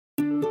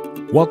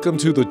Welcome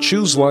to the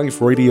Choose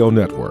Life Radio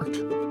Network.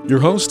 Your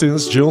host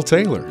is Jill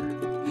Taylor.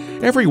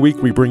 Every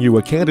week we bring you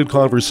a candid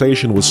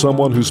conversation with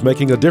someone who's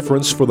making a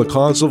difference for the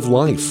cause of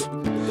life.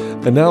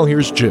 And now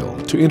here's Jill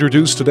to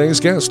introduce today's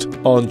guest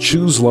on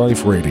Choose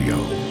Life Radio.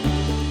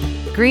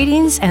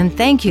 Greetings and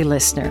thank you,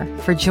 listener,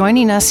 for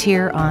joining us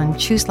here on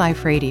Choose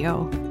Life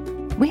Radio.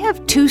 We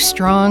have two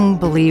strong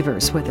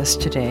believers with us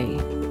today,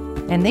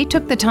 and they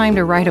took the time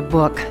to write a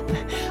book,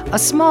 a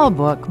small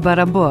book, but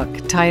a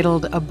book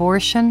titled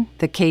Abortion,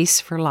 the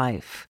Case for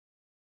Life.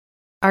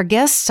 Our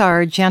guests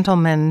are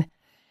gentlemen,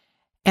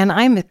 and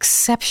I'm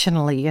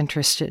exceptionally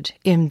interested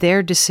in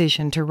their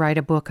decision to write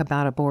a book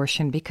about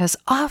abortion because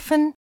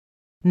often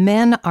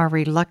men are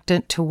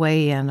reluctant to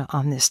weigh in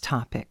on this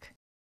topic.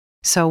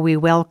 So we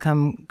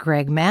welcome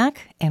Greg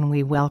Mack and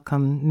we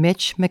welcome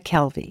Mitch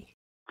McKelvey.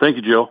 Thank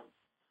you, Jill.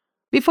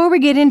 Before we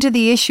get into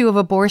the issue of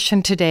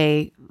abortion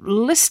today,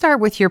 let's start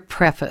with your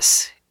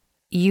preface.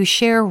 You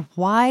share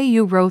why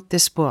you wrote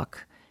this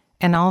book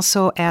and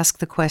also ask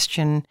the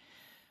question,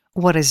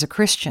 what is a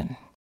Christian?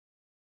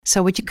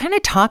 So would you kind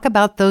of talk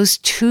about those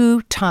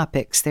two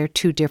topics? They're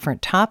two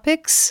different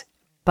topics,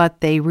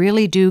 but they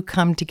really do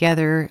come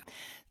together,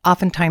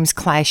 oftentimes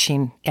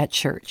clashing at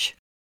church.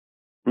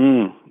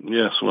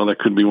 Yes, well, that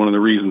could be one of the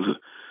reasons that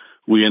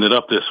we ended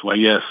up this way.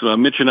 Yes,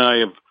 Mitch and I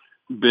have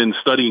been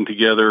studying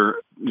together,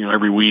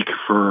 every week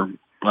for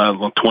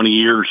 20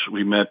 years.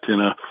 We met in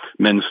a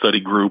men's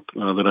study group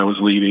that I was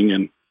leading,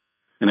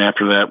 and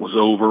after that was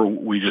over,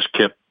 we just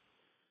kept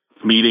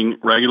meeting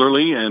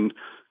regularly and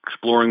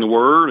exploring the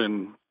Word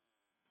and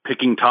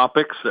picking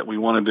topics that we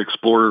wanted to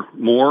explore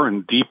more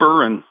and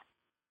deeper. And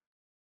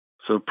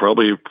so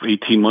probably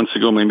 18 months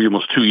ago, maybe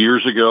almost 2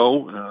 years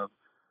ago,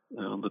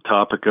 the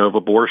topic of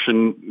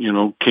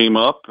abortion, came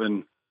up,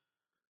 and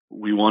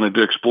we wanted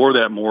to explore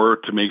that more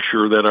to make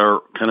sure that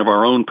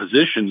our own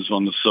positions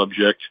on the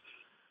subject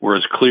were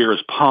as clear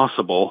as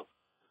possible,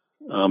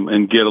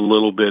 and get a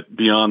little bit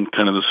beyond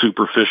kind of the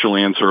superficial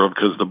answer of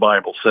because the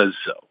Bible says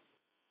so.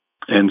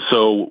 And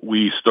so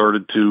we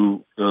started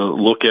to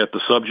look at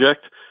the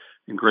subject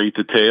in great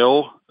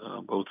detail,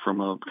 both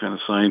from a kind of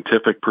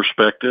scientific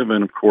perspective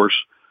and, of course,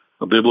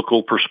 a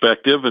biblical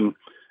perspective, and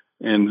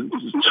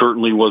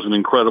certainly was an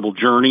incredible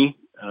journey.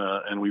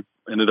 And we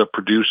ended up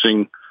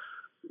producing,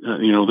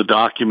 the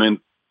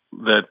document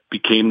that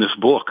became this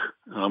book.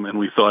 And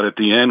we thought at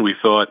the end,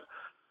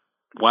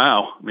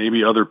 wow,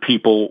 maybe other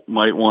people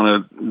might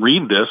want to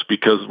read this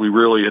because we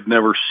really had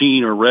never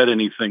seen or read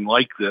anything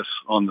like this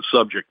on the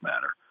subject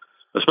matter,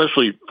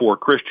 especially for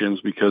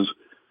Christians, because,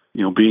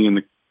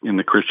 being in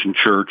the Christian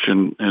church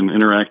and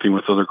interacting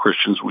with other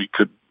Christians, we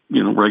could,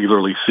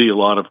 regularly see a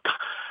lot of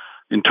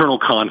internal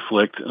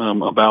conflict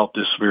about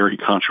this very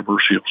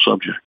controversial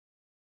subject.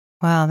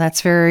 Wow, that's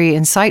very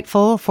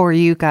insightful for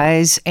you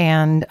guys,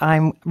 and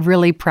I'm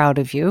really proud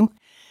of you.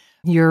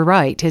 You're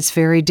right. It's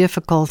very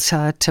difficult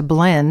to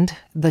blend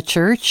the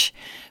church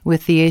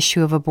with the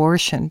issue of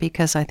abortion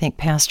because I think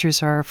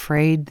pastors are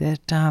afraid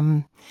that,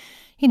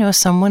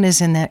 someone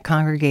is in that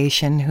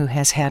congregation who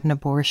has had an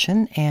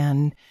abortion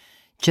and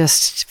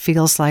just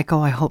feels like,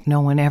 I hope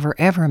no one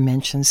ever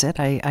mentions it.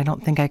 I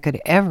don't think I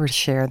could ever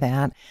share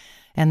that.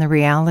 And the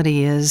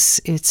reality is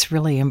it's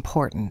really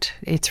important.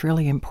 It's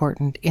really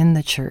important in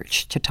the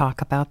church to talk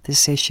about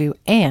this issue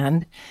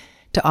and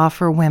to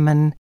offer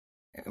women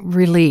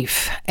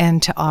relief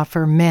and to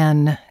offer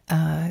men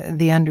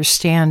the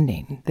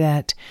understanding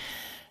that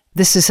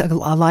this is a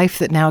life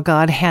that now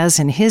God has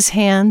in His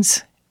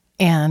hands,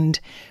 and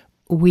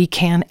we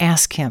can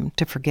ask Him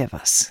to forgive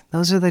us.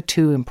 Those are the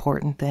two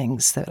important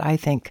things that I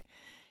think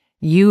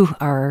you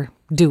are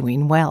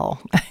doing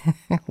well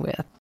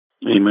with.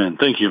 Amen.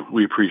 Thank you.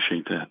 We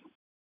appreciate that.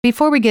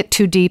 Before we get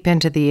too deep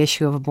into the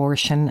issue of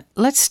abortion,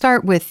 let's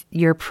start with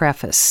your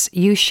preface.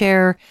 You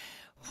share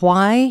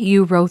why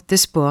you wrote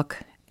this book,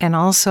 and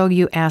also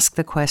you ask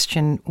the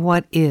question,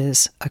 what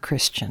is a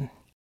Christian?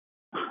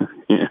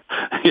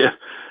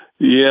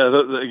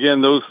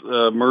 Again, those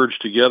merge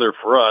together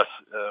for us.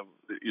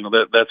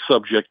 That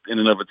subject in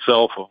and of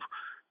itself of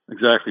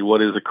exactly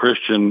what is a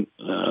Christian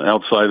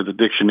outside of the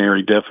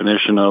dictionary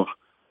definition of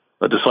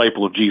a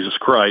disciple of Jesus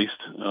Christ,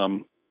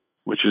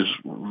 which is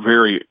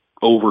very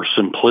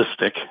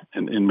oversimplistic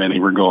in many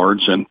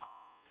regards, and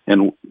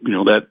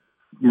that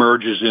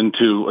merges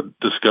into a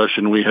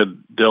discussion we had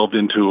delved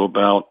into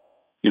about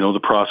the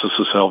process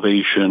of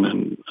salvation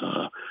and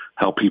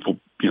how people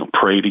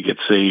pray to get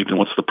saved and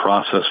what's the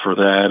process for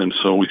that. And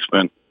so we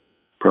spent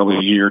probably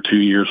a year, 2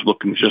 years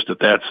looking just at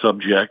that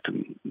subject,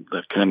 and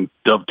that kind of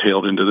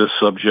dovetailed into this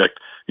subject,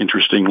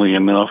 interestingly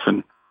enough.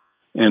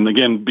 And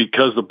again,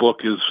 because the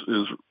book is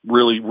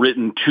really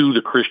written to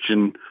the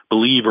Christian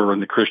believer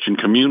and the Christian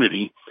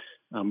community,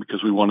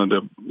 because we wanted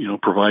to,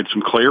 provide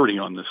some clarity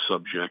on this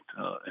subject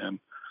and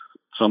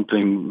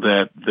something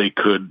that they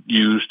could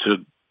use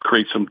to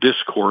create some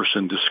discourse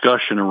and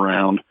discussion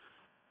around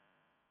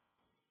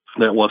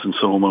that wasn't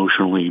so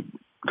emotionally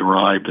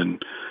derived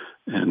and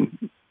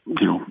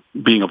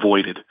being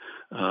avoided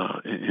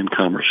in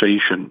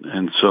conversation.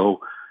 And so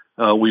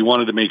we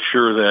wanted to make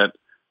sure that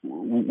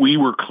we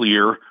were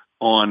clear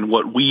on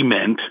what we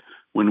meant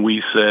when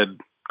we said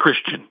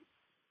Christian.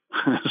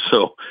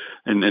 So,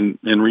 and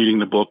reading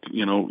the book,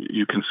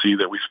 you can see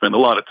that we spend a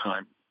lot of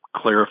time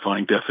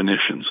clarifying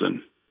definitions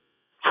and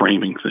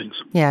framing things.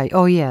 Yeah.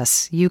 Oh,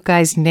 yes. You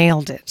guys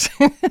nailed it.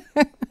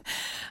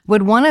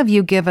 Would one of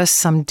you give us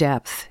some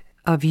depth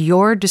of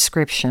your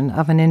description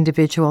of an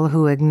individual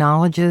who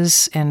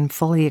acknowledges and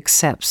fully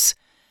accepts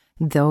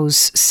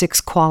those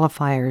 6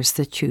 qualifiers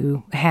that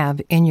you have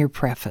in your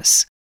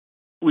preface?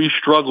 We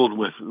struggled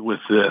with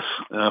this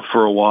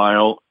for a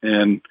while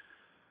and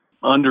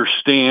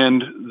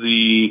understand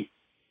the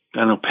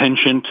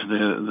penchant,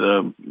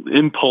 the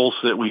impulse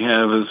that we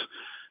have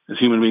as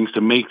human beings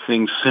to make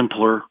things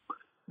simpler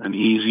and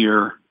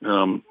easier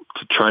to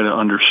try to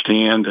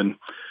understand.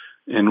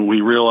 And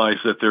we realize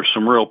that there's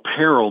some real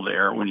peril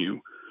there when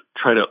you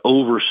try to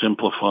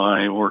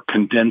oversimplify or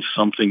condense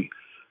something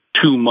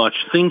too much,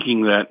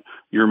 thinking that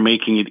you're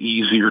making it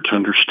easier to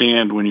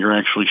understand when you're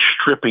actually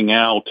stripping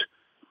out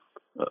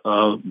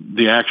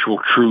the actual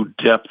true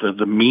depth of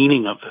the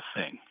meaning of the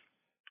thing.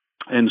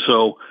 And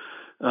so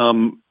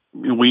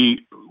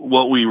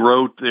what we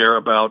wrote there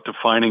about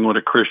defining what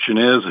a Christian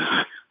is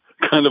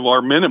kind of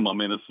our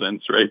minimum in a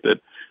sense, right?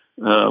 That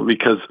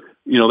because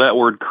that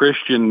word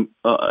Christian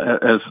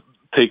has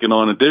taken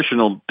on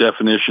additional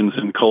definitions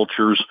in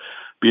cultures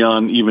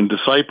beyond even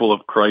disciple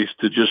of Christ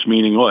to just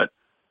meaning what?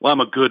 Well, I'm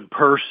a good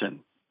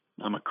person.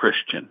 I'm a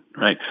Christian,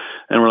 right?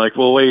 And we're like,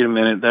 well, wait a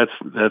minute, that's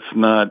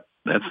not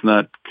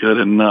good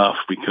enough,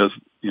 because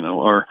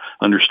our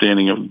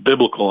understanding of the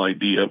biblical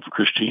idea of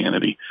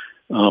Christianity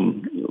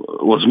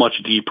was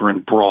much deeper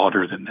and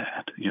broader than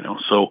that.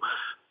 So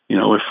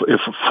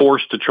if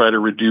forced to try to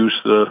reduce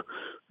the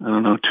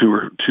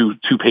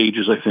 2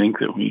 pages, I think,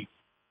 that we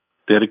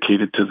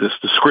dedicated to this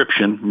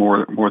description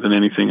more than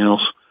anything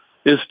else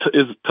is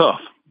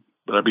tough.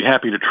 But I'd be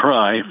happy to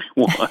try if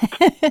you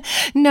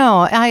want.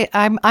 No,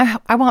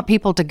 I want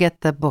people to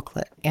get the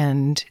booklet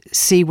and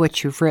see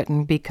what you've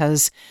written,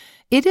 because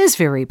it is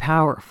very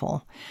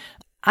powerful.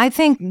 I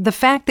think the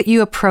fact that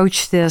you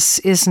approach this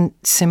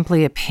isn't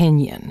simply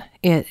opinion.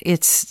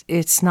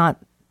 It's not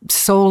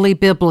solely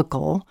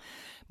biblical,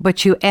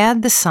 but you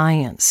add the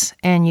science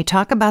and you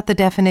talk about the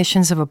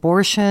definitions of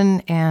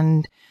abortion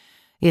and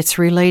its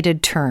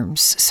related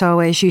terms. So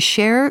as you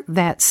share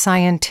that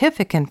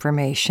scientific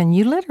information,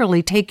 you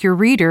literally take your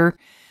reader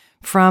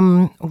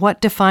from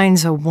what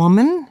defines a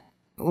woman,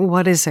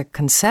 what is a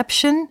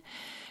conception,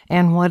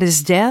 and what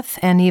is death,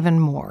 and even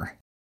more.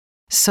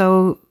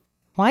 So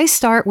why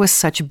start with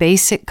such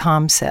basic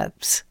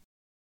concepts?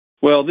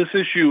 Well, this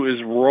issue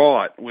is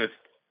wrought with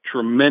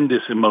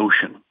tremendous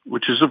emotion,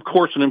 which is, of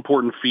course, an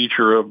important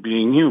feature of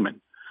being human.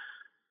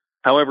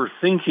 However,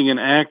 thinking and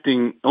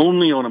acting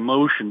only on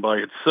emotion by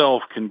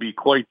itself can be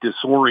quite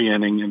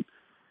disorienting and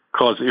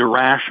cause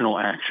irrational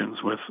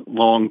actions with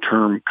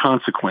long-term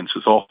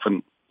consequences,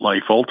 often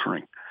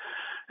life-altering.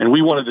 And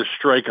we wanted to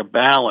strike a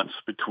balance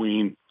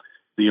between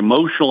the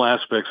emotional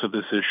aspects of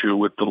this issue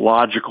with the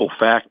logical,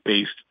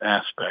 fact-based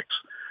aspects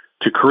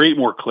to create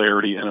more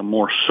clarity and a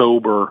more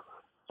sober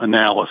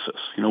analysis.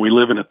 We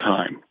live in a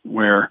time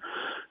where,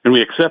 and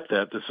we accept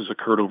that this has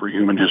occurred over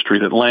human history,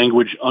 that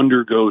language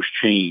undergoes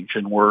change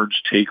and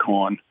words take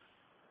on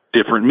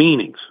different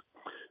meanings.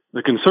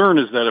 The concern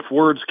is that if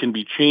words can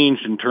be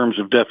changed in terms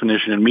of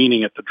definition and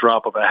meaning at the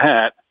drop of a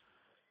hat,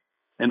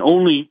 and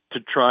only to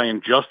try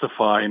and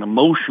justify an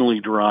emotionally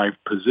derived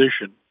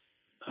position,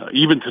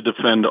 even to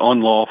defend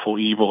unlawful,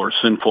 evil, or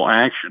sinful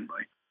action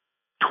by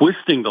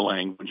twisting the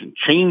language and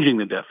changing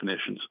the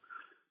definitions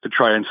to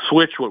try and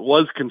switch what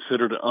was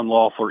considered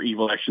unlawful or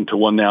evil action to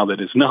one now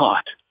that is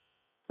not,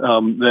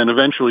 then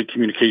eventually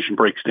communication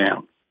breaks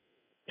down.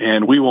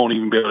 And we won't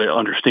even be able to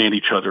understand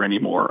each other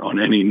anymore on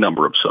any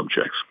number of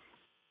subjects.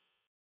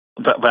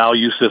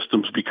 Value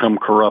systems become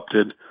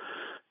corrupted.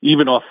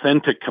 Even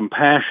authentic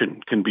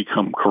compassion can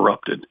become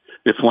corrupted.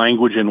 If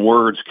language and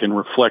words can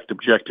reflect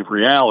objective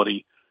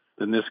reality,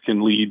 then this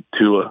can lead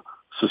to a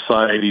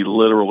society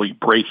literally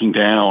breaking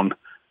down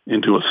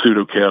into a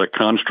pseudo-chaotic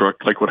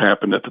construct like what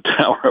happened at the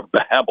Tower of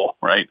Babel,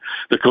 right?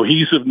 The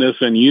cohesiveness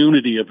and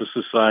unity of a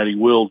society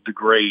will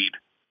degrade.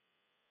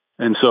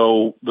 And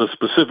so the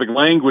specific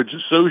language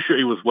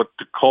associated with what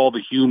to call the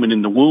human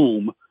in the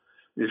womb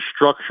is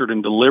structured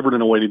and delivered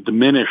in a way to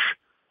diminish,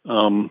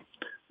 just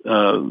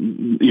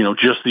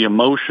the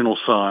emotional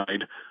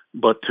side,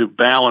 but to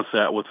balance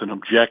that with an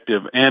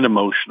objective and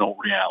emotional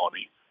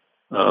reality,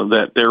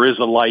 that there is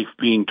a life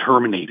being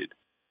terminated.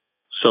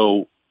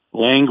 So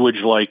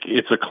language like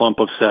it's a clump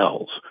of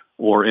cells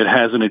or it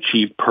hasn't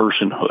achieved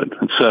personhood,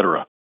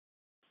 etc.,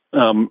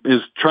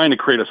 is trying to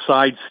create a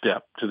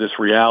sidestep to this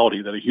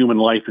reality that a human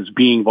life is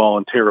being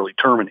voluntarily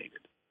terminated,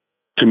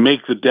 to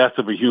make the death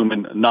of a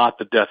human not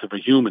the death of a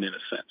human in a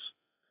sense.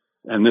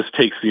 And this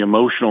takes the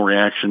emotional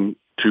reaction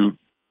to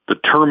the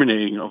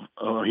terminating of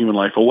a human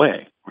life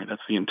away. Right?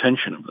 That's the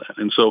intention of that.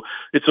 And so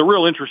it's a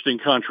real interesting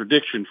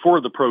contradiction for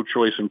the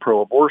pro-choice and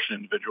pro-abortion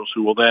individuals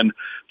who will then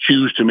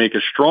choose to make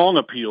a strong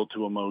appeal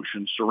to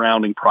emotions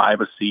surrounding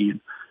privacy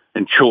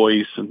and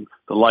choice and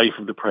the life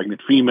of the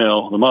pregnant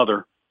female, the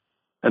mother,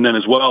 and then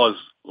as well as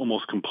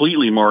almost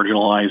completely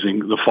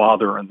marginalizing the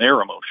father and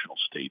their emotional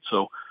state.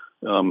 So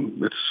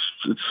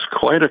it's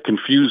quite a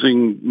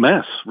confusing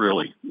mess,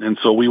 really. And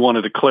so we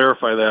wanted to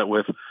clarify that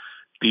with,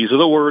 these are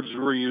the words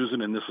we're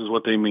using, and this is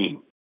what they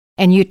mean.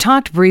 And you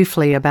talked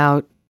briefly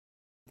about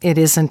it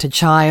isn't a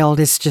child,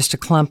 it's just a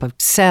clump of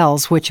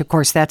cells, which, of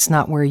course, that's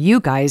not where you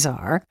guys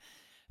are.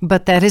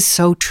 But that is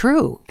so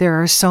true.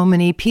 There are so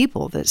many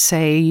people that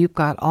say you've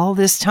got all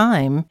this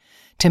time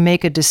to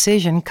make a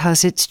decision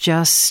because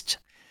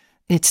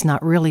it's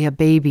not really a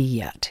baby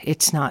yet.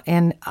 It's not.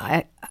 And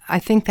I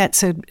think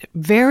that's a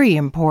very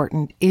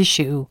important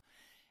issue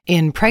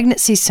in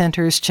pregnancy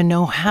centers, to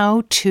know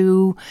how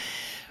to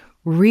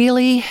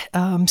really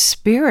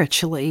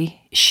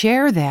spiritually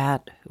share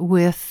that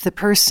with the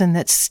person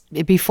that's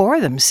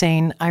before them,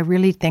 saying, I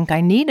really think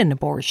I need an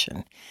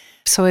abortion.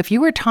 So if you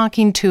were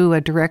talking to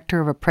a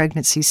director of a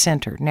pregnancy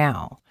center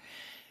now,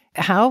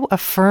 how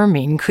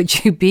affirming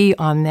could you be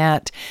on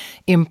that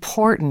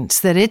importance,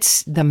 that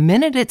it's the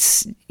minute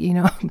it's,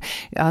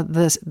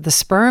 the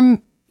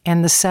sperm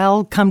and the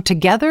cell come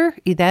together,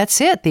 that's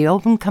it. The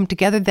ovum come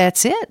together,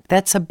 that's it.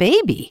 That's a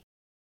baby.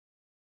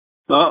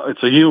 Well,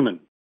 it's a human.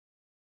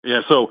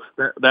 Yeah, so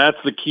that's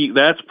the key.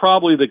 That's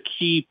probably the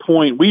key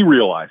point we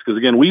realized, because,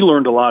 again, we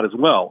learned a lot as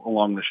well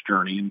along this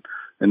journey.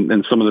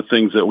 And some of the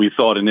things that we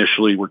thought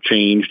initially were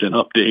changed and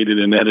updated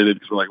and edited,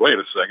 because we're like, wait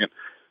a second,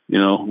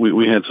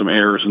 we had some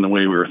errors in the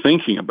way we were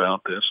thinking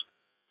about this.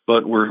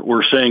 But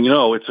we're saying,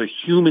 it's a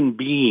human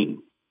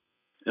being,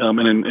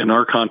 and in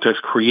our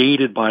context,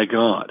 created by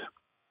God.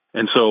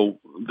 And so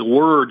the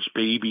words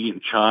baby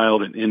and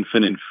child and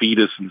infant and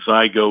fetus and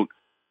zygote,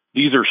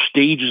 these are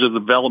stages of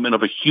development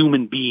of a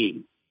human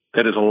being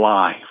that is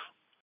alive.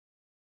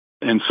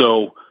 And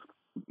so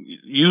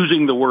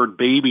using the word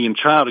baby and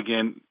child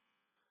again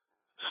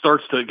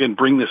starts to, again,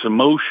 bring this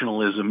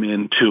emotionalism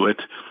into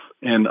it,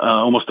 and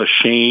almost a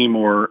shame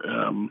or,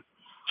 a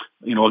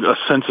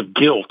sense of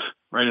guilt,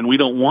 right? And we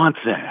don't want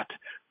that.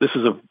 This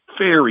is a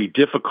very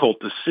difficult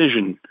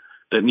decision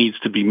that needs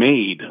to be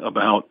made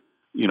about,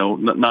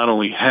 not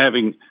only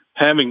having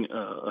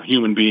a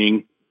human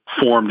being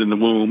formed in the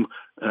womb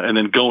and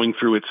then going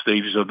through its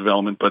stages of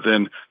development, but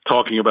then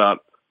talking about,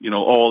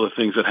 all the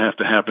things that have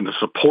to happen to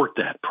support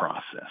that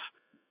process,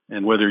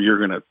 and whether you're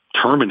going to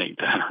terminate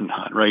that or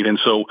not, right? And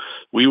so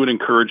we would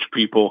encourage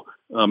people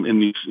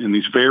in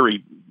these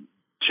very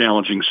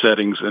challenging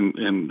settings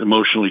and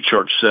emotionally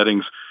charged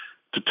settings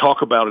to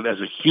talk about it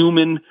as a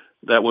human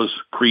that was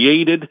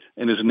created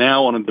and is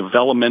now on a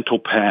developmental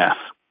path,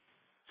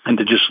 and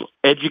to just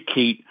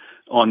educate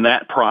on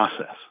that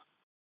process.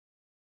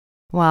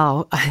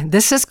 Wow,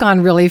 this has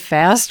gone really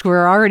fast.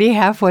 We're already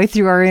halfway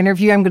through our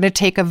interview. I'm going to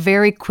take a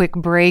very quick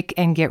break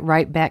and get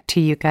right back to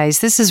you guys.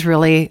 This is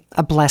really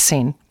a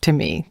blessing to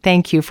me.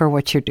 Thank you for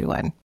what you're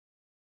doing.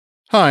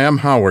 Hi, I'm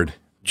Howard.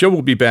 Joe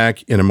will be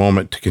back in a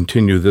moment to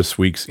continue this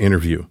week's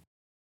interview.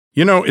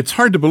 It's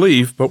hard to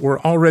believe, but we're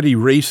already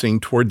racing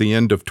toward the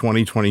end of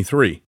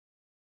 2023.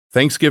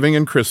 Thanksgiving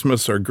and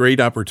Christmas are great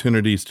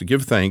opportunities to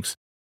give thanks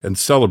and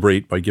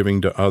celebrate by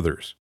giving to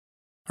others.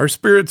 Our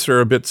spirits are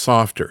a bit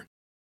softer,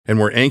 and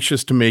we're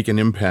anxious to make an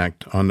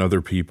impact on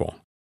other people.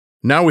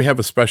 Now we have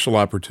a special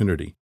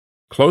opportunity.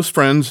 Close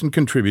friends and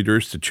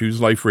contributors to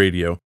Choose Life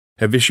Radio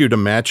have issued a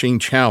matching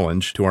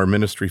challenge to our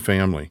ministry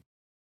family.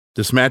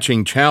 This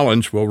matching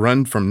challenge will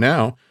run from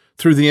now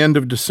through the end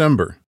of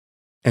December,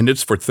 and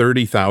it's for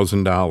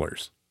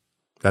 $30,000.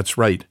 That's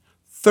right,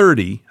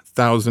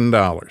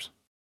 $30,000.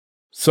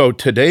 So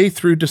today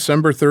through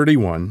December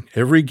 31,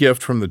 every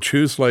gift from the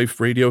Choose Life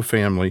Radio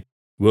family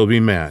will be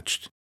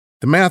matched.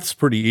 The math's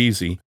pretty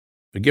easy.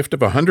 A gift of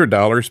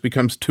 $100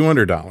 becomes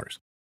 $200.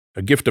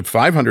 A gift of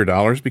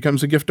 $500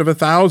 becomes a gift of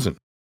 $1,000.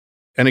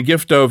 And a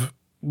gift of,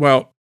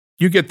 well,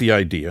 you get the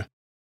idea.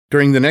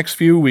 During the next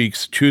few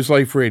weeks, Choose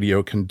Life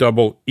Radio can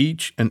double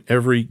each and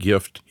every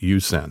gift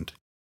you send.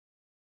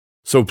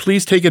 So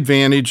please take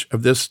advantage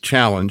of this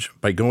challenge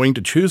by going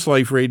to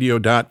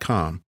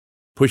chooseliferadio.com,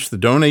 push the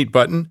donate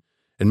button,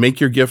 and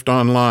make your gift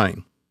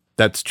online.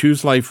 That's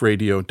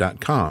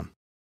chooseliferadio.com.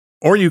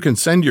 Or you can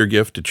send your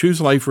gift to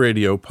Choose Life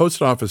Radio,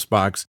 Post Office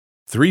Box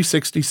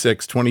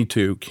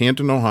 36622,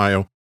 Canton,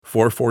 Ohio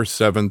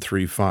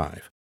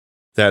 44735.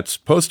 That's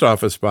Post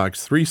Office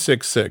Box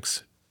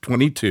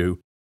 36622,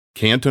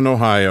 Canton,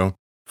 Ohio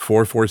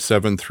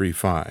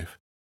 44735.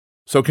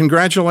 So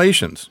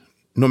congratulations.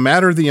 No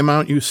matter the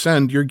amount you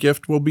send, your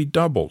gift will be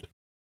doubled.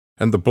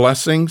 And the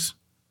blessings,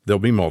 they'll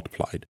be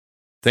multiplied.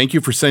 Thank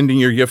you for sending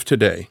your gift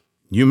today.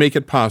 You make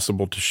it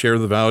possible to share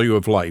the value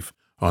of life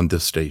on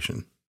this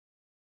station.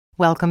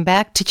 Welcome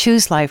back to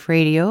Choose Life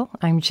Radio.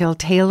 I'm Jill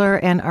Taylor,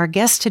 and our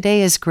guest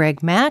today is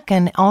Greg Mack,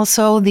 and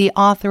also the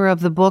author of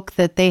the book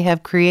that they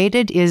have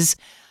created is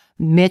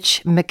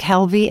Mitch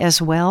McKelvey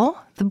as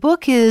well. The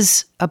book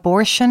is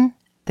Abortion,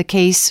 the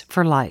Case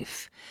for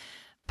Life.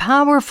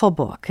 Powerful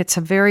book. It's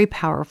a very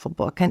powerful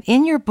book. And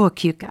in your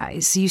book, you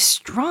guys, you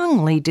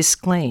strongly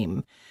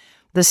disclaim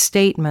the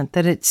statement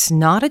that it's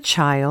not a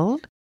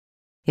child,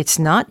 It's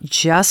not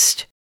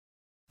just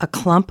a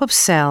clump of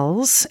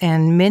cells,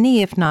 and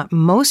many, if not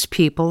most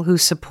people who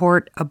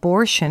support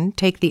abortion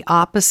take the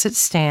opposite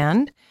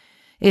stand.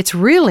 It's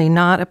really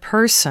not a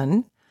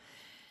person,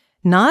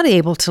 not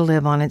able to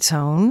live on its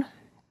own,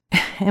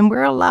 and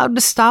we're allowed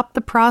to stop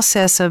the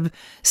process of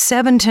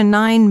 7 to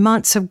 9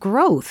 months of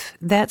growth.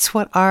 That's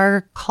what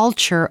our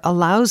culture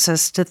allows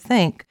us to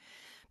think.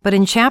 But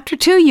in Chapter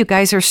 2, you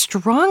guys are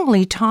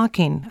strongly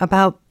talking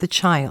about the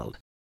child,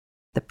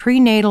 the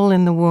prenatal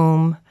in the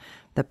womb,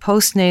 the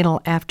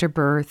postnatal after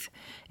birth,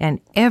 and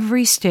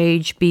every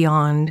stage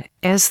beyond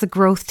as the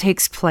growth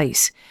takes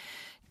place.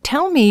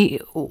 Tell me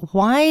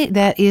why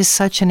that is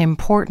such an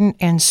important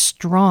and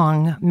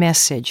strong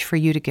message for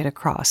you to get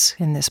across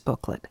in this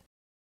booklet.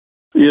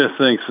 Yeah,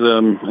 thanks.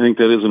 I think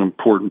that is an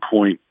important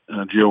point,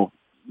 Jill.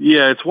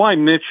 Yeah, it's why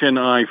Mitch and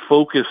I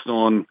focused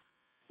on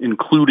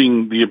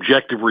including the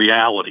objective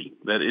reality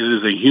that it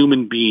is a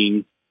human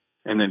being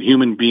and that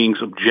human beings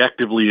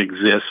objectively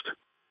exist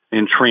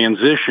and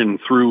transition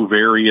through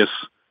various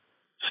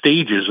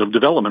stages of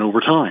development over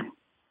time.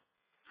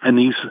 And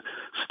these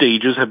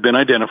stages have been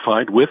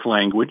identified with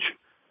language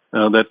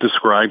that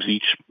describes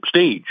each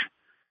stage.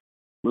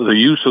 The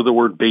use of the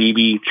word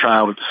baby,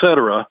 child,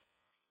 etc.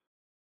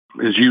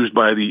 is used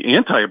by the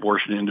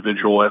anti-abortion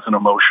individual as an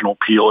emotional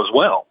appeal as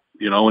well.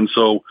 And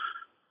so,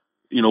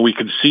 we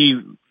could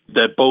see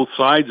that both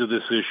sides of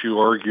this issue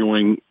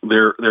arguing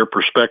their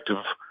perspective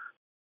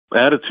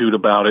attitude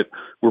about it.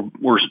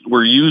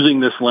 We're using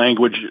this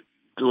language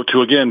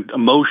to again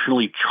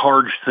emotionally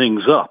charge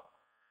things up,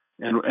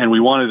 and we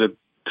wanted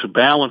to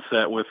balance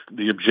that with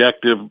the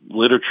objective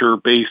literature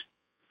based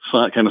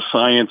kind of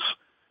science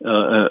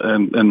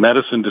and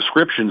medicine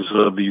descriptions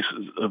of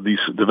these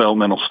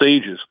developmental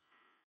stages.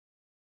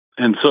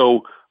 And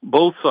so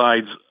both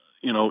sides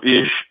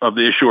of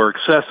the issue are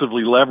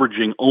excessively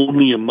leveraging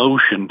only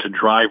emotion to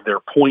drive their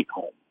point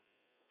home.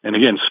 And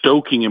again,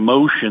 stoking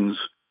emotions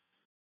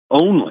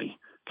only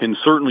can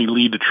certainly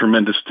lead to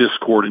tremendous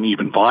discord and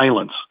even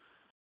violence.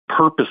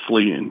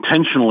 Purposely,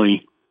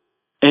 intentionally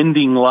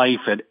ending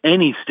life at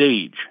any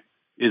stage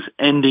is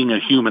ending a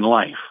human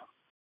life.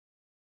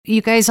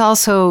 You guys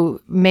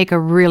also make a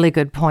really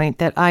good point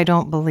that I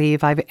don't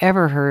believe I've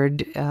ever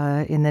heard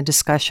in the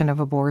discussion of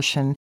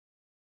abortion.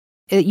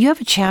 You have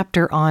a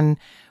chapter on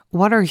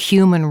what are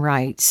human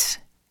rights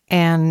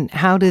and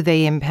how do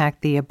they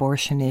impact the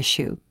abortion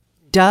issue.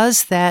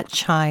 Does that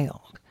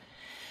child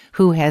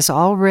who has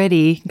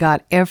already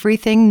got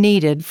everything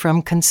needed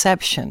from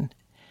conception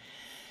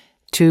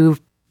to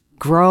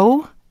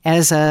grow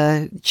as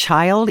a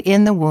child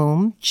in the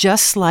womb,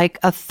 just like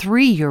a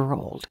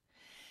 3-year-old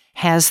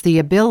has the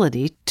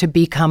ability to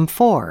become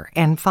 4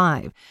 and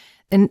 5?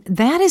 And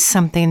that is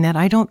something that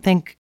I don't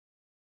think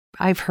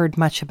I've heard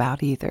much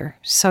about either.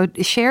 So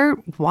share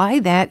why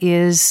that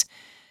is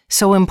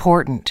so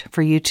important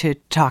for you to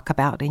talk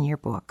about in your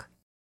book.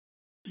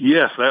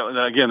 Yes,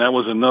 that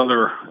was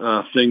another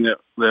thing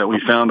that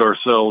we found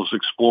ourselves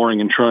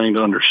exploring and trying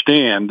to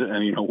understand.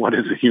 And, what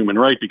is a human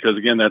right? Because,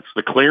 again, that's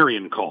the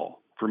clarion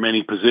call for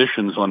many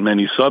positions on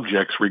many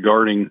subjects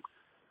regarding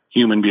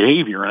human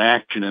behavior and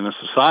action in a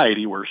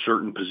society where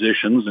certain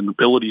positions and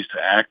abilities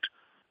to act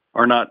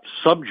are not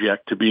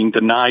subject to being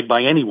denied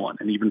by anyone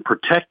and even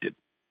protected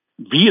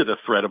via the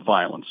threat of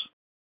violence.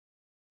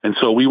 And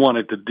so we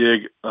wanted to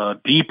dig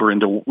deeper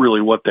into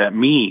really what that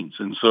means.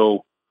 And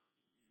so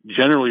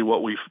generally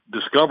what we've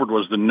discovered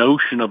was the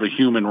notion of a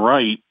human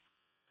right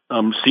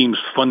seems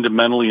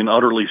fundamentally and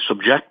utterly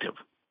subjective.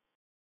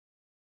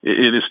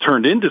 It is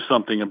turned into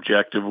something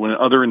objective when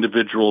other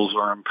individuals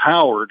are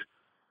empowered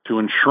to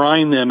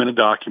enshrine them in a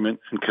document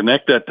and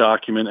connect that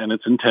document and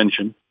its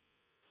intention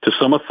to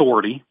some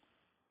authority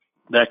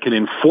that can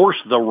enforce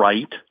the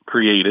right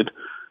created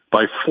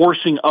by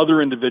forcing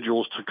other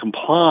individuals to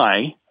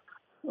comply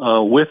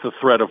with the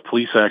threat of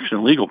police action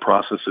and legal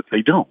process if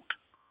they don't.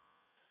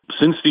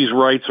 Since these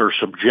rights are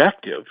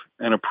subjective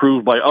and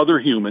approved by other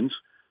humans,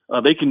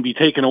 they can be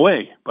taken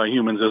away by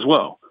humans as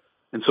well.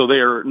 And so they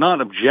are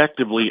not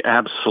objectively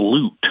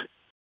absolute.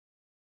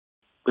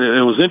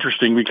 It was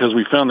interesting because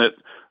we found that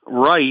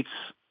rights,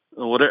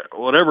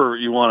 whatever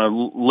you want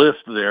to list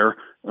there,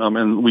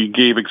 and we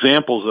gave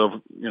examples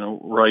of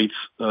rights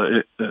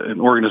in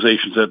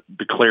organizations that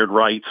declared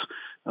rights.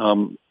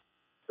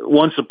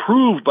 Once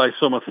approved by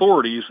some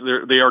authorities,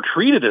 they are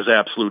treated as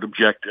absolute,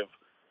 objective,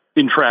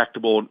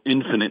 intractable, and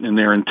infinite in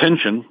their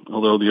intention,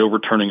 although the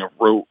overturning of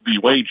Roe v.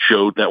 Wade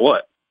showed that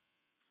what?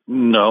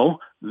 No,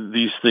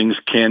 these things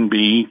can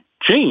be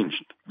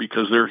changed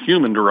because they're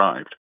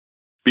human-derived.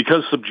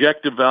 Because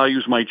subjective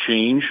values might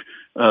change,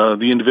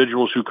 the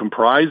individuals who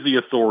comprise the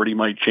authority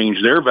might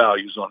change their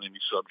values on any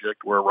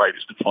subject where a right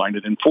is defined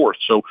and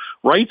enforced. So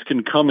rights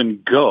can come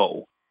and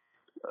go.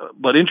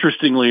 But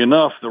interestingly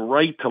enough, the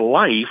right to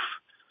life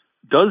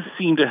does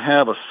seem to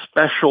have a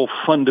special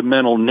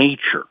fundamental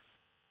nature.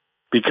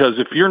 Because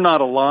if you're not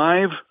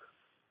alive,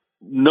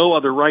 no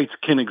other rights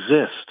can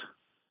exist.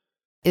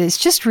 It's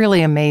just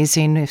really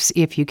amazing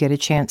if you get a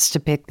chance to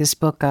pick this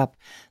book up,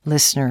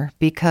 listener,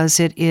 because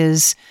it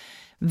is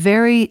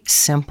very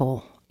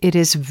simple. It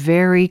is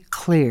very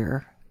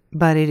clear,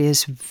 but it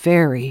is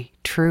very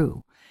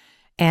true.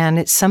 And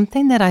it's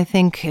something that I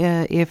think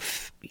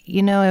if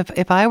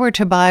I were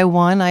to buy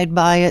one, I'd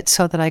buy it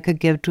so that I could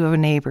give to a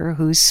neighbor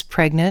who's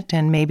pregnant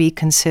and maybe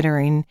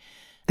considering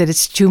that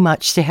it's too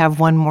much to have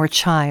one more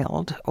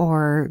child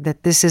or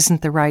that this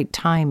isn't the right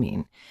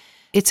timing.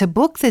 It's a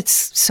book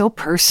that's so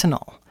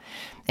personal.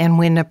 And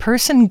when a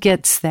person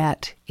gets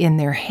that in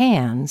their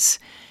hands,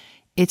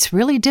 it's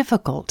really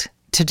difficult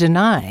to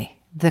deny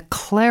the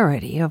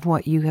clarity of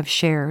what you have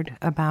shared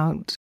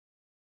about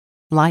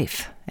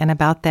life and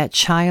about that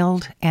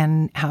child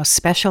and how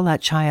special that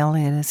child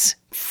is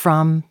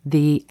from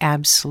the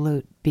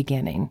absolute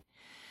beginning.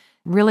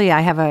 Really,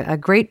 I have a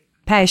great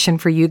passion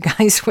for you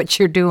guys, what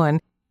you're doing.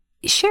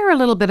 Share a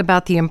little bit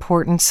about the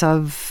importance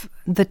of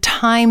the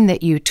time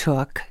that you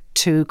took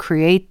to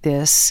create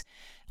this.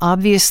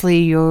 Obviously,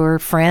 you're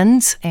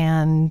friends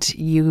and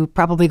you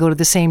probably go to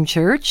the same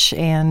church.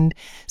 And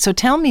so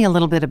tell me a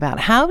little bit about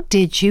how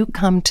did you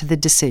come to the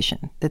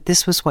decision that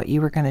this was what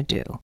you were going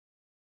to do?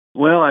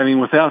 Well, I mean,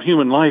 without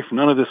human life,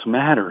 none of this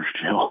matters,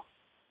 Jill.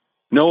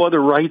 No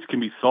other rights can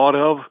be thought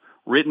of,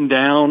 written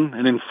down,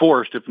 and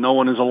enforced if no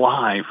one is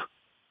alive.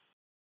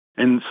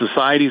 And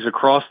societies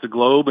across the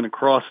globe and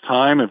across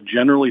time have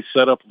generally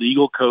set up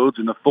legal codes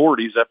and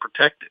authorities that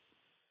protect it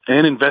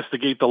and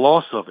investigate the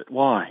loss of it.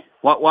 Why?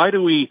 Why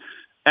do we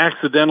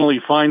accidentally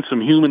find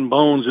some human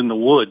bones in the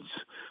woods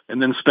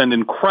and then spend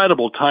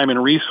incredible time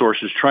and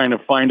resources trying to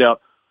find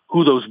out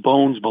who those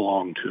bones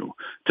belong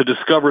to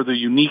discover the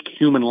unique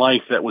human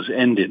life that was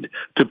ended,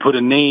 to put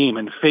a name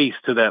and face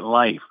to that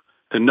life,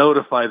 to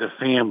notify the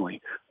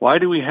family? Why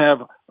do we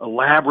have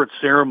elaborate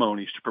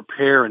ceremonies to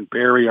prepare and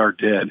bury our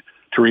dead,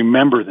 to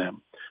remember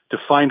them, to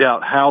find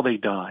out how they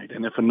died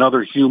and if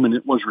another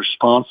human was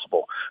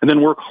responsible, and then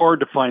work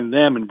hard to find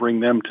them and bring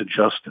them to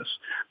justice?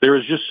 There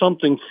is just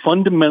something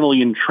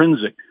fundamentally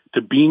intrinsic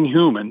to being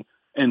human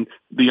and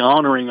the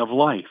honoring of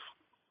life.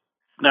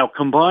 Now,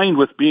 combined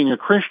with being a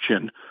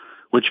Christian,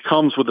 which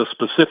comes with a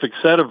specific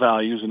set of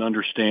values and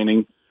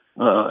understanding,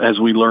 as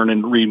we learn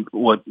and read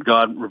what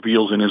God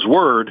reveals in His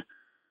Word,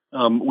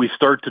 we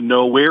start to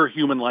know where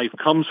human life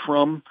comes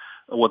from,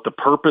 what the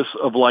purpose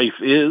of life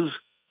is,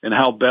 and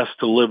how best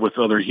to live with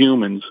other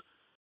humans.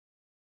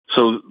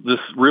 So this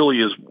really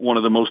is one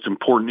of the most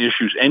important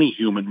issues any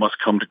human must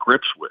come to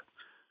grips with,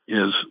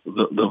 is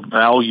the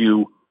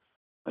value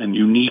and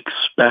unique,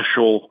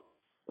 special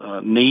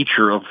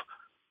nature of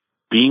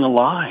being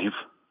alive.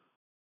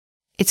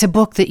 It's a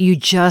book that you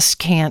just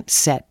can't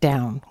set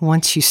down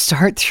once you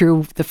start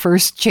through the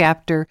first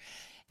chapter.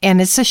 And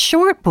it's a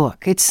short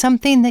book. It's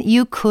something that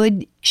you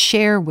could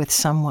share with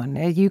someone.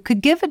 You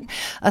could give it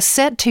a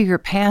set to your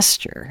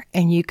pastor,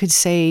 and you could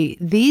say,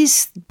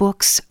 these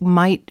books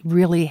might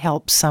really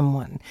help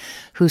someone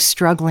who's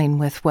struggling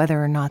with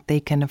whether or not they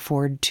can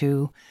afford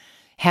to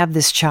have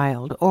this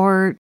child,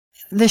 or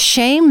the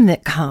shame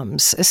that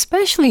comes,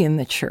 especially in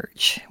the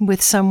church,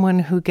 with someone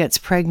who gets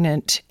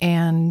pregnant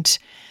and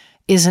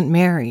isn't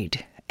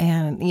married.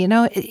 And,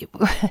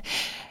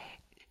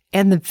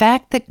 and the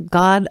fact that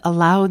God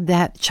allowed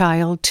that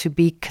child to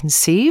be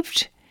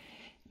conceived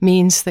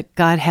means that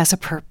God has a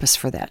purpose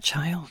for that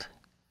child.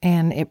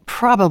 And it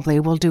probably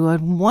will do a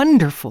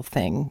wonderful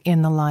thing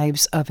in the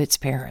lives of its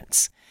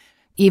parents,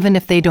 even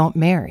if they don't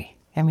marry.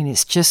 I mean,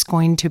 it's just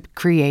going to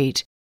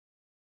create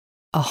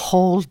a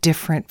whole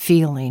different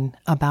feeling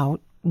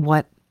about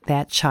what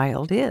that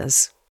child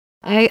is.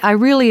 I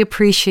really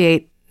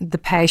appreciate the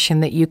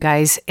passion that you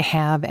guys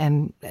have,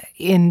 and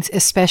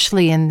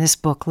especially in this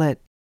booklet.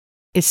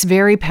 It's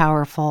very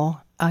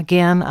powerful.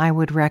 Again, I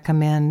would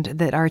recommend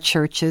that our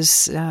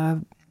churches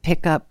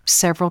pick up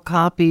several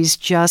copies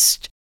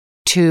just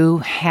to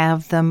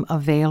have them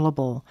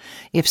available.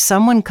 If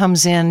someone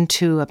comes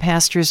into a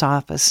pastor's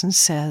office and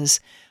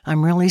says,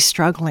 I'm really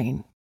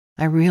struggling,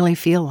 I really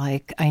feel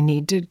like I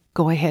need to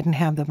go ahead and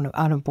have an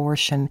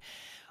abortion,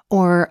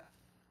 or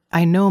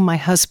I know my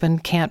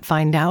husband can't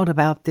find out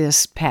about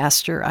this,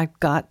 pastor, I've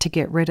got to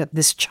get rid of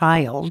this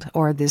child,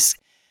 or this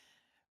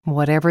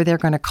whatever they're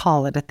going to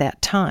call it at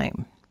that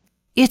time.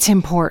 It's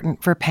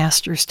important for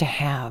pastors to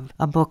have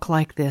a book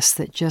like this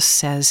that just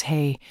says,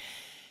 hey,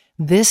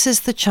 this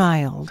is the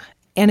child.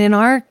 And in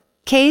our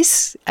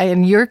case,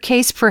 in your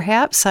case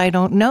perhaps, I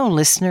don't know,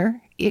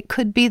 listener, it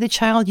could be the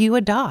child you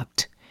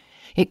adopt.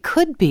 It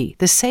could be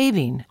the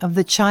saving of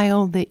the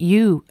child that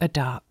you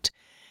adopt.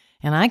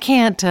 And I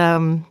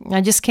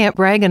just can't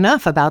brag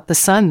enough about the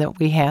son that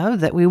we have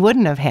that we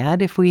wouldn't have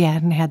had if we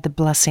hadn't had the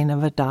blessing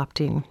of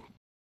adopting.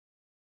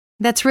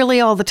 That's really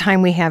all the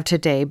time we have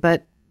today,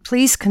 but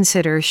please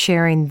consider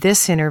sharing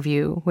this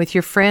interview with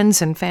your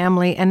friends and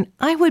family, and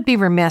I would be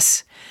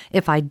remiss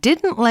if I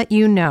didn't let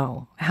you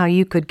know how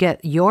you could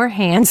get your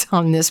hands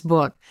on this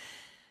book.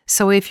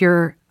 So if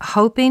you're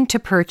hoping to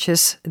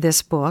purchase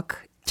this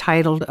book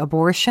titled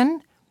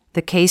Abortion,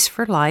 The Case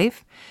for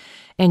Life,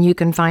 and you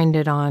can find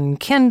it on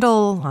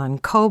Kindle, on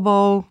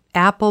Kobo,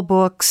 Apple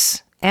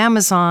Books,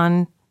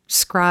 Amazon,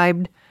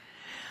 Scribd.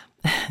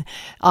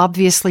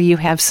 obviously you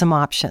have some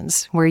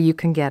options where you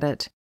can get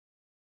it.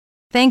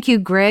 Thank you,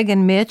 Greg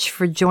and Mitch,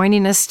 for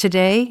joining us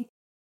today.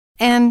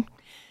 And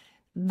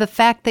the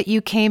fact that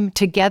you came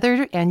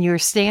together and you're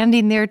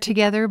standing there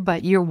together,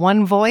 but you're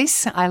one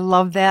voice, I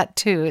love that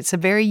too. It's a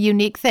very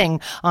unique thing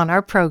on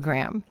our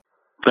program.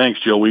 Thanks,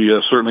 Jill. We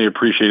certainly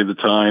appreciated the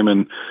time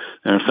and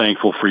are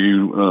thankful for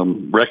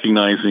you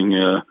recognizing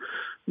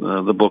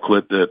the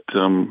booklet that,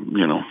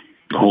 the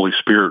Holy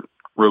Spirit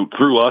wrote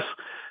through us,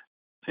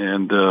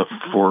 and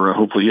for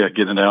hopefully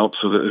getting it out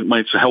so that it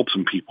might help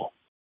some people.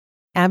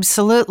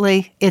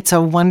 Absolutely. It's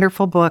a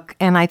wonderful book,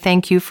 and I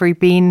thank you for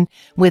being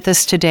with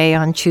us today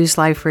on Choose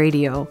Life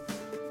Radio.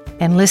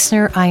 And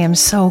listener, I am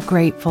so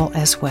grateful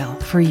as well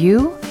for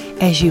you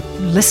as you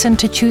listen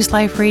to Choose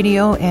Life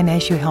Radio and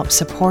as you help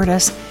support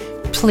us.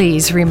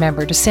 Please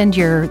remember to send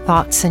your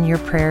thoughts and your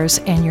prayers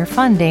and your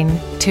funding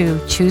to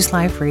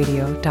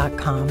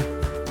chooseliferadio.com.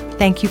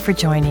 Thank you for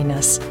joining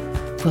us.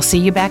 We'll see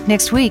you back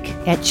next week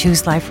at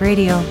Choose Life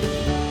Radio.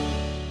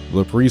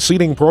 The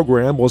preceding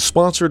program was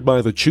sponsored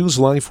by the Choose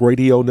Life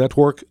Radio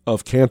Network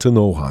of Canton,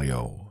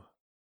 Ohio.